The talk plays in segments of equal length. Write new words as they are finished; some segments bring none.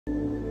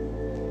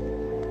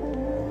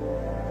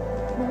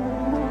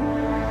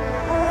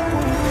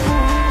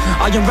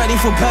I am ready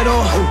for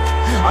battle,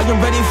 I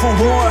am ready for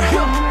war.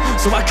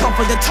 So I come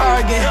for the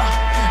target,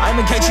 I'm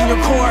engaging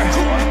your core.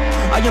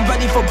 I am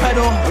ready for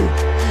battle,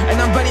 and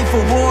I'm ready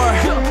for war.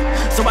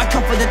 So I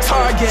come for the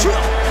target,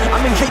 I'm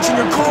engaging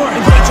your core.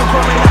 Engage your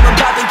core, and I'm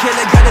about to kill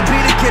it. Gotta be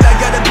the kid, I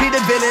gotta be the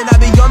villain. I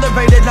be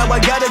underrated, now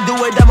I gotta do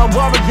it. I'm a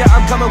warrior,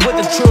 I'm coming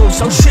with the truth.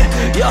 So shit,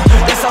 yeah,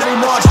 that's how we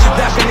march.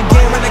 Back in the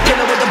game, and I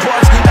kill it with the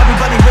bars.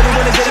 Everybody really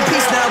wanna get a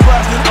piece now,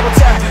 but I will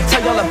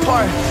tear y'all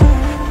apart.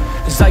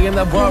 Cause I am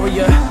the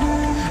warrior,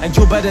 and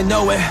you better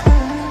know it.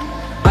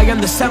 I am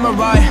the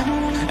samurai,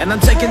 and I'm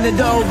taking it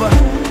over.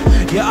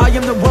 Yeah, I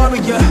am the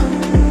warrior,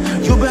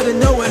 you better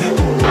know it.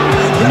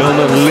 Yeah,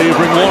 Milner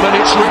delivering one, and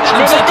it's reached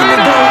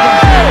Minamino!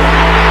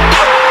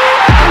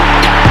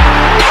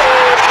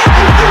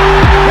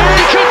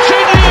 He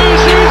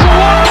continues his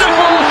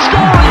wonderful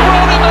scoring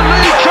run in the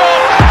League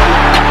Cup!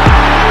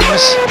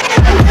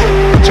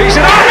 Tees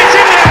it up, it's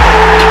in there!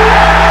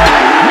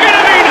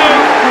 Minamino,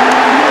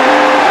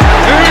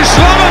 whose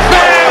love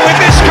affair with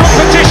this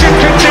competition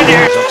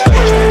continues.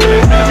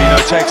 Minamino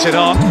takes it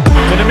on.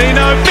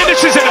 Minamino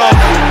finishes it off.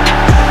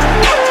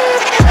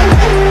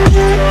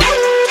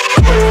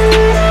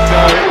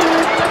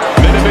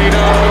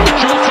 Minamino,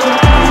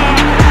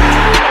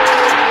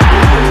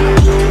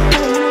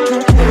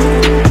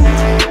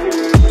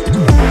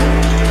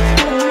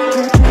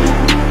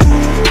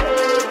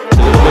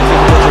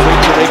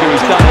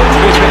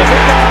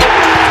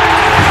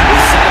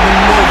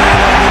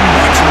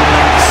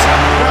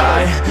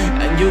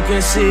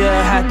 see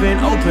it happen,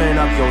 open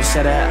up your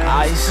set of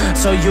eyes.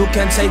 So you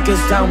can take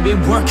us down, we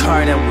work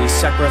hard and we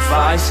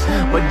sacrifice.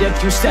 But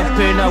if you step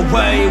in our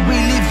way, we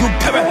leave you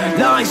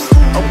paralyzed.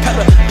 Oh,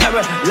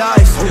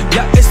 paralyzed,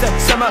 yeah, it's the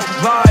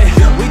samurai.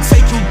 We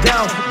take you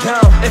down.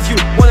 If you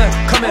wanna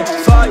come and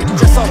fight,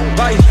 just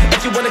alright.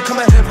 If you wanna come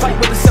and fight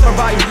with the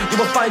samurai, you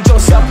will find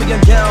yourself being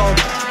down.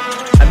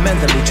 And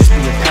mentally just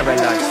being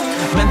paralyzed,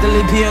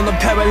 mentally being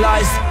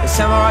paralyzed. The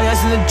samurai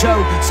isn't a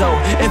joke. So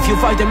if you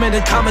fight them in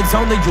the comments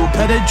only, you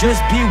better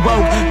just be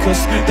woke.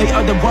 Cause they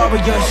are the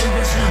warriors,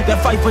 they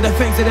fight for the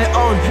things that they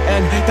own.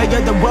 And they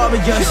are the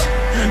warriors,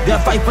 they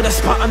fight for the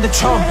spot on the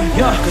throne.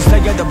 Yeah, cause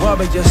they are the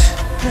warriors,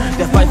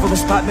 they fight for the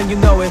spot, man, you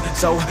know it.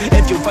 So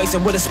if you face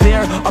them with a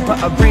spear up an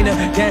arena,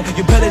 then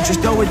you better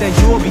just know it, that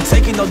you will be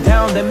taking them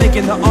down. They're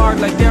making the art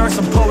like there are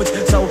some poets.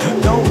 So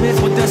don't miss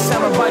with the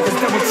samurai, cause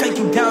they will take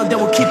you down, they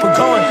will keep it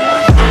going.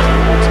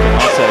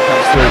 Marseille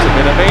comes through to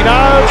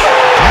Minamino.